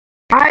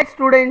Hi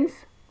students,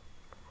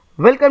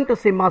 welcome to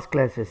Simmas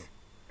classes.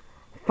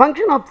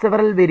 Function of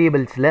several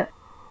variables ல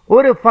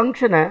ஒரு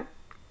ஃபங்க்ஷனை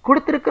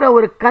கொடுத்திருக்கிற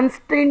ஒரு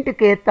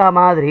கன்ஸ்ட்ரெயின்ட்க்கு ஏத்த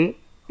மாதிரி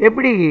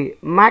எப்படி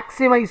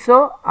மேக்ஸிமைஸோ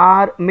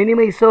ஆர்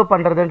மினிமைஸோ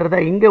பண்றதுன்றதை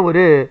இங்க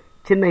ஒரு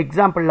சின்ன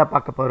எக்ஸாம்பிள்ல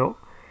பார்க்க போறோம்.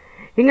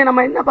 இங்க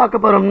நம்ம என்ன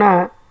பார்க்க போறோம்னா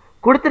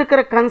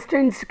கொடுத்திருக்கிற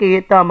கன்ஸ்ட்ரெயின்ட்ஸ்க்கு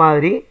ஏத்த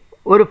மாதிரி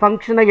ஒரு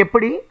ஃபங்க்ஷனை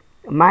எப்படி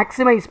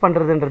மேக்ஸிமைஸ்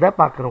பண்றதுன்றதை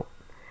பார்க்கறோம்.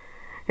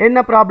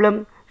 என்ன problem?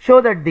 Show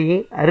that the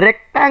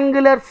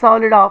rectangular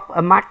solid of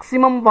a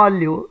maximum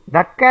value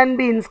that can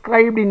be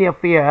inscribed in a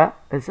sphere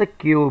is a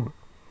cube.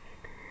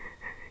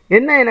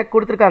 என்ன எனக்கு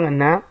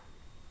கொடுத்திருக்காங்கன்னா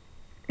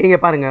இங்க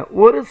பாருங்க,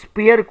 ஒரு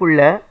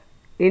ஸ்பியருக்குள்ள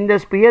இந்த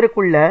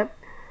ஸ்பியருக்குள்ள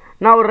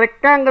நான் ஒரு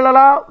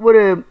ரெக்டாங்குலரா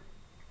ஒரு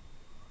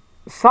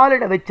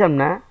சாலிடை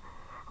வச்சோம்னா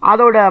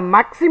அதோட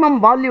மேக்ஸிமம்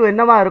வேல்யூ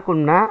என்னவா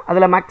இருக்கும்னா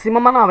அதுல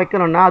மேக்ஸிமமா நான்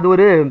வைக்கணும்னா அது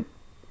ஒரு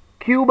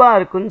கியூபா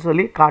இருக்குன்னு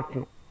சொல்லி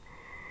காட்டணும்.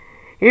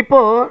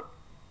 இப்போ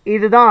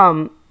இதுதான்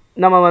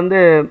நம்ம வந்து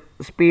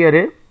ஸ்பியரு.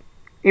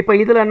 இப்போ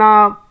இதில்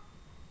நான்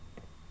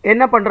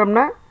என்ன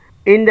பண்ணுறோம்னா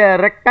இந்த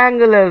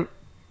ரெக்டாங்குலர்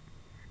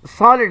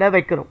சாலிடை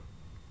வைக்கிறோம்.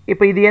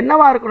 இப்போ இது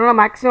என்னவா இருக்கணும்னா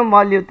மேக்ஸிமம்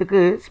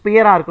வால்யூத்துக்கு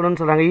ஸ்பியராக இருக்கணும்னு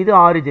சொல்கிறாங்க. இது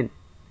ஆரிஜின்.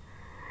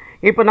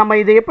 இப்போ நம்ம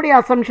இதை எப்படி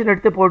அசம்ஷன்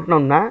எடுத்து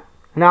போட்டோம்னா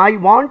I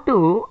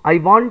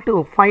want to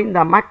find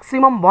the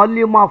maximum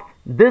volume of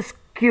this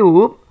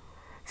cube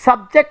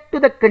subject to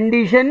the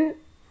condition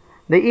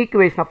the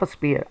equation of a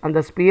sphere.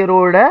 அந்த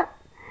ஸ்பியரோட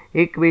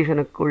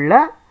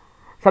ஈக்குவேஷனுக்குள்ள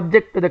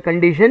subject to the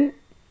condition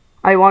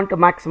I want to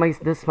maximize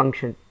this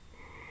function.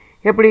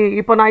 எப்படி?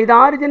 இப்போ நான் இது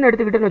ஆரிஜின்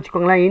எடுத்துக்கிட்டேன்னு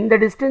வச்சுக்கோங்களேன். இந்த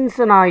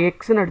டிஸ்டன்ஸை நான்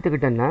எக்ஸ்ன்னு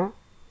எடுத்துக்கிட்டேன்னா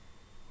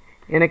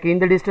எனக்கு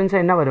இந்த டிஸ்டன்ஸை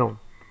என்ன வரும்?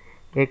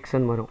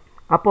 எக்ஸ்ன்னு வரும்.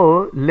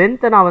 அப்போது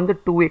லென்த்தை நான் வந்து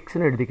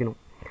 2xன்னு எடுத்துக்கணும்.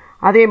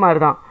 அதே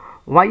மாதிரி தான்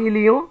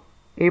yலையும்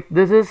if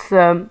this is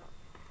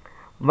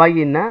y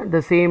ன்னா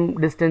the same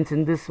distance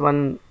in this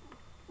one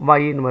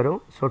yன்னு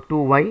வரும். so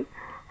 2y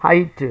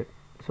height,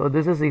 so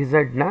this is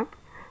z னா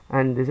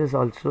and this is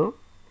also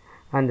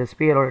and the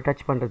sphere ஓட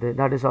டச் பண்ணுறது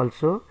that is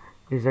also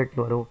z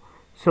வரும்.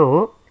 ஸோ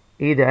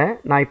இதை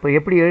நான் இப்போ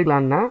எப்படி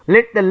எழுதலாம்னா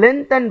let the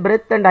length and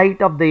breadth and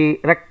height of the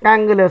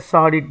rectangular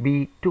solid be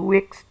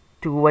 2x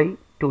 2y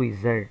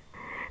 2z.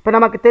 இப்போ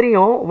நமக்கு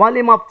தெரியும்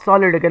வால்யூம் ஆஃப்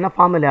சாலிடுக்கு என்ன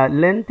formula?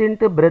 length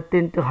into breadth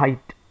into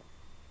height,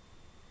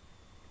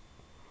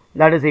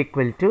 that is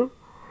equal to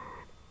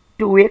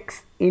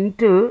 2x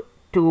into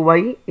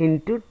 2y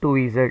into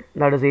 2z,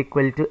 that is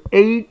equal to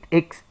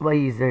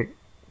 8xyz.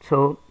 So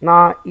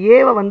நான்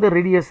ஏவை வந்து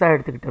ரேடியஸாக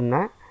எடுத்துக்கிட்டோம்னா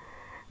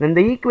இந்த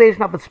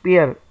equation of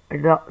sphere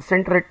the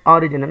centre at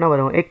origin என்ன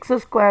வரும்? X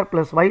square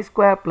plus Y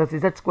square plus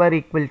Z square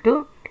equal to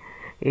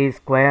A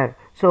square.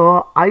 So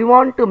I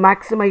want to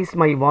maximise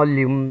my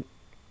volume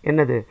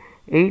என்னது?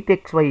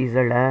 8xyz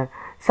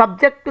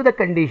subject to the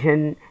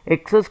condition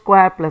X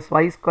square plus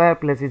Y square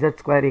plus Z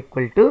square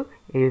equal to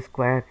A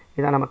square.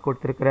 இதான் நமக்கு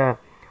கொடுத்துருக்கிற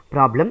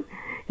problem.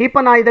 இப்போ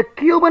நான் இதை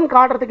கியூப்னு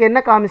காட்டுறதுக்கு என்ன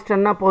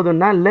காமிச்சிட்டேன்னா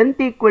போதும்னா length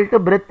equal to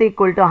breadth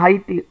equal to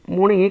height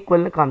மூணு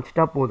ஈக்குவல்னு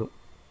காமிச்சிட்டா போதும்.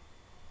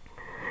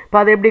 இப்போ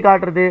அதை எப்படி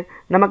காட்டுறது?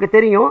 நமக்கு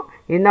தெரியும்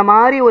இந்த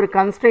மாதிரி ஒரு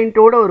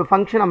கன்ஸ்ட்ரெயின்ட்டோட ஒரு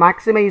ஃபங்க்ஷனை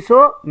மேக்ஸிமைஸோ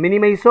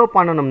மினிமைஸோ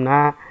பண்ணணும்னா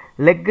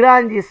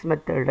லெக்ராஞ்சியஸ்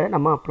மெத்தடை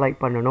நம்ம அப்ளை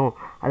பண்ணணும்.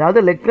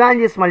 அதாவது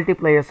லெக்ராஞ்சியஸ்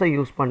மல்டிப்ளையர்ஸை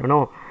யூஸ்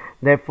பண்ணணும்.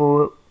 therefore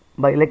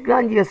by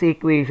Lagrange's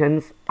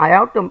equations I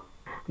have to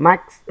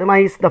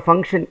maximize the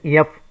function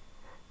f,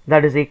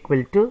 that is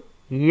equal to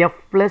f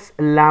plus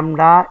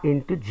lambda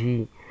into g.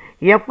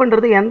 f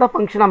ன்றது எந்த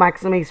ஃபங்க்ஷனை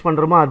மேக்ஸிமைஸ்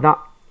பண்ணுறோமோ அதுதான்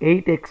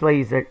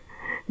 8xyz.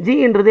 g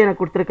ன்றது எனக்கு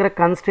கொடுத்துருக்கிற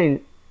கன்ஸ்ட்ரெயின்.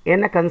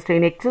 என்ன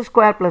constraint? X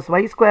square plus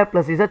Y square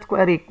plus Z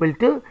square equal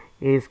to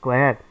A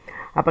square.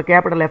 அப்போ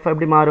கேபிட்டல் எஃப்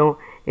எப்படி மாறும்?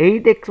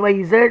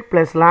 8xyz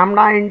plus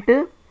lambda into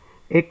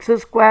X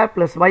square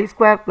plus Y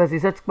square plus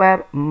Z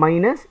square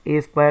minus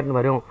ஏ ஸ்கொயர்னு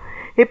வரும்.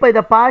 இப்போ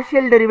இதை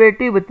partial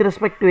derivative with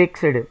respect to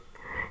X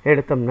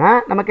எடுத்தோம்னா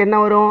நமக்கு என்ன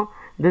வரும்?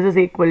 this is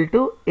equal to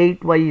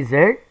 8yz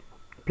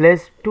plus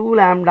 2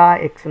 lambda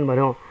x ன்னு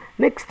வரும்.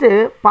 Next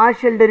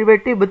partial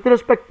derivative with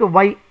respect to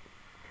y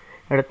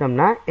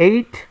எடுத்தோம்னா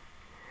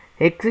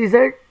 8xz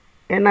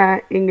என்ன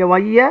இங்கே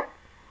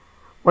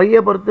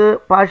ஒய்யை பொறுத்து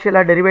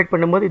பார்ஷியலாக டெரிவேட்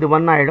பண்ணும்போது இது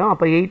 1 ஆகிடும்.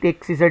 அப்போ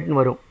 8xzன்னு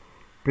வரும்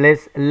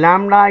ப்ளஸ்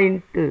லாம்டா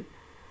இன்ட்டு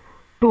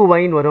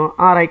 2yன்னு வரும்.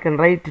 R I can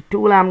write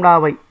 2 lambda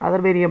y.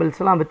 Other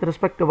வேரியபிள்ஸ்லாம் with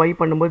respect to y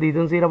பண்ணும்போது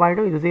இதுவும் 0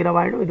 ஆகிடும், இது 0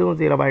 ஆகிடும், இதுவும்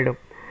 0 ஆகிடும்.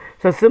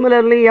 So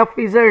similarly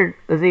fz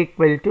is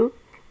equal to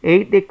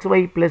 8xy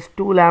plus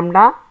 2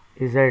 lambda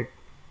z.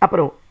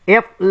 அப்புறம்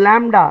f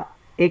lambda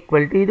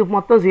equal to இது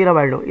மொத்தம் 0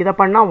 ஆகிடும், இதை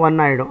பண்ணால் 1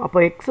 ஆகிடும். அப்போ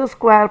x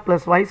square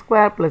plus Y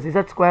square plus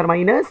Z square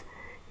minus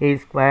ஏ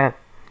ஸ்கொயர்.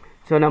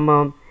 ஸோ நம்ம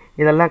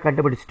இதெல்லாம்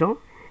கண்டுபிடிச்சிட்டோம்.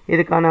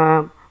 இதுக்கான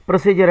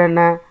ப்ரொசீஜர்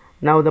என்ன?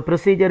 now the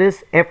procedure is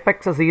fx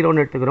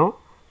 0ன்னு எடுத்துக்கிறோம்.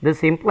 this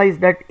implies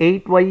that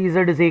 8yz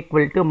is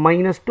equal to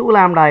minus 2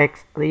 lambda x.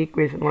 அது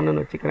ஈக்குவேஷன்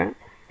 1ன்னு வச்சுக்கிறேன்.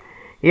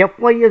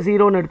 fy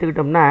 0ன்னு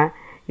எடுத்துக்கிட்டோம்னா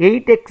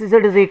 8xz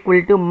is equal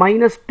to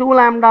minus 2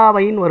 lambda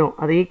yன்னு வரும்.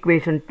 அது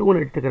ஈக்குவேஷன்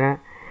 2ன்னு எடுத்துக்கிறேன்.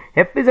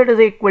 fz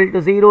is equal to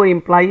 0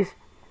 implies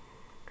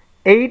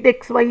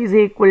 8xy is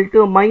equal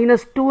to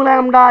minus 2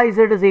 lambda z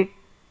is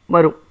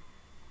வரும்.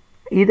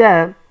 இதை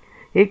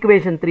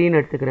equation 3ன்னு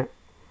எடுத்துக்கிறேன்.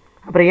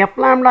 அப்புறம் f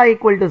lambda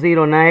equal to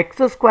 0 னா x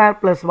square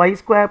plus y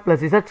square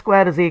plus z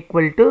square is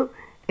equal to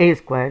a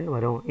square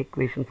வரும்.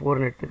 equation 4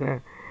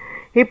 எடுத்துக்கிறேன்.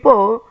 இப்போ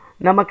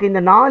நமக்கு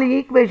இந்த 4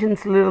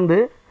 ஈக்குவேஷன்ஸ்ல இருந்து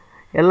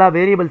எல்லா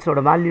வேரியபிள்ஸோட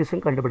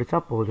வேல்யூஸும் கண்டுபிடிச்சா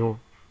போதும்.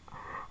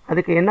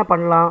 அதுக்கு என்ன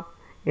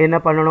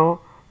பண்ணணும்,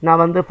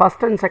 நான் வந்து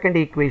ஃபர்ஸ்ட் அண்ட் செகண்ட்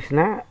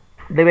ஈக்குவேஷனை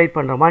டிவைட்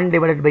பண்ணுறேன். 1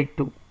 divided by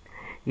 2.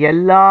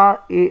 எல்லா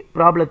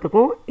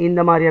ப்ராப்ளத்துக்கும் இந்த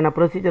மாதிரியான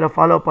ப்ரொசீஜரை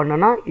ஃபாலோ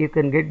பண்ணனா you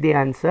can get the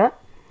answer.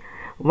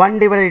 1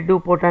 divided by 2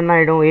 போட்டோன்னா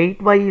ஆகிடும்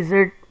 8yz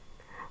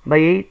by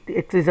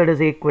 8xz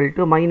is equal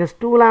to minus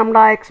 2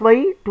 lambda xy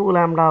 2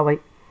 lambda y.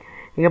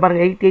 இங்கே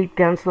பாருங்கள் 8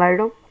 கேன்சல்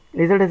ஆகிடும்,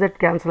 z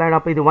கேன்சல் ஆகிடும்.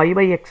 அப்போ இது y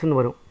by xன்னு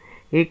வரும்.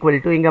 ஈக்குவல்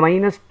டு இங்கே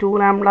 -2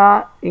 lambda,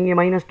 இங்கே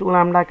 -2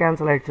 lambda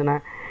கேன்சல் ஆகிடுச்சுன்னா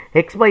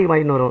x by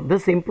yன்னு வரும்.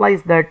 This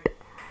implies that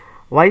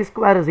y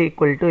square is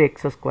equal to x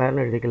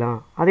squareன்னு எழுதிக்கலாம்.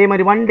 அதே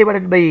மாதிரி 1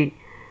 divided by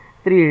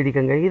 3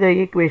 எழுதிக்கங்க. இதை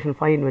ஈக்குவேஷன்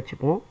 5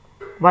 வச்சுப்போம்.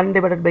 1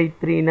 divided by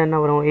 3 என்ன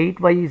வரும்,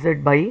 8yz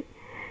by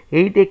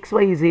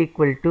 8xy is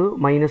equal to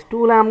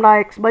 -2 lambda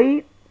x by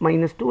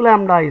 -2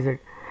 lambda z.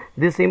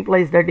 This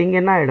implies that இங்கே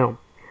என்ன ஆகிடும்,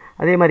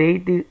 அதே மாதிரி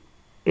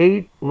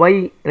 8y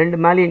ரெண்டு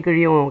மேலேயும்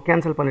கீழையும்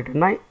கேன்சல்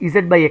பண்ணிட்டோம்னா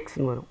z by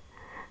xன்னு வரும்.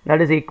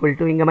 That is equal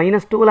to இங்கே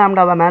 -2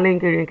 lambda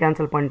மேலேயும் கீழையும்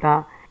கேன்சல் பண்ணிட்டா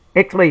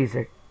x by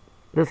z.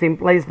 This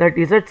implies that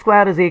z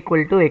square is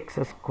equal to x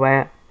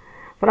square.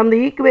 From the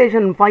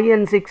equation 5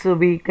 and 6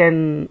 we can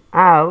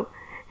have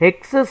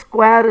x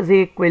square is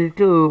equal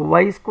to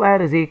y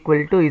square is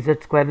equal to z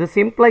square. This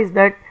implies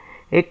that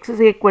x is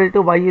equal to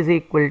y is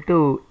equal to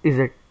z.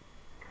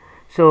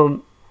 So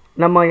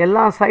நம்ம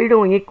எல்லா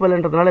சைடும்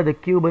ஈக்குவல்ன்றதுனால இது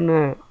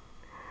கியூப்னு.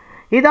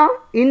 இதான்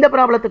இந்த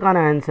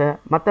ப்ராப்ளத்துக்கான answer.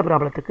 மற்ற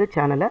ப்ராப்ளத்துக்கு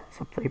சேனலை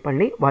subscribe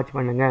பண்ணி watch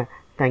பண்ணுங்கள்.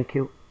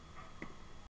 தேங்க்யூ.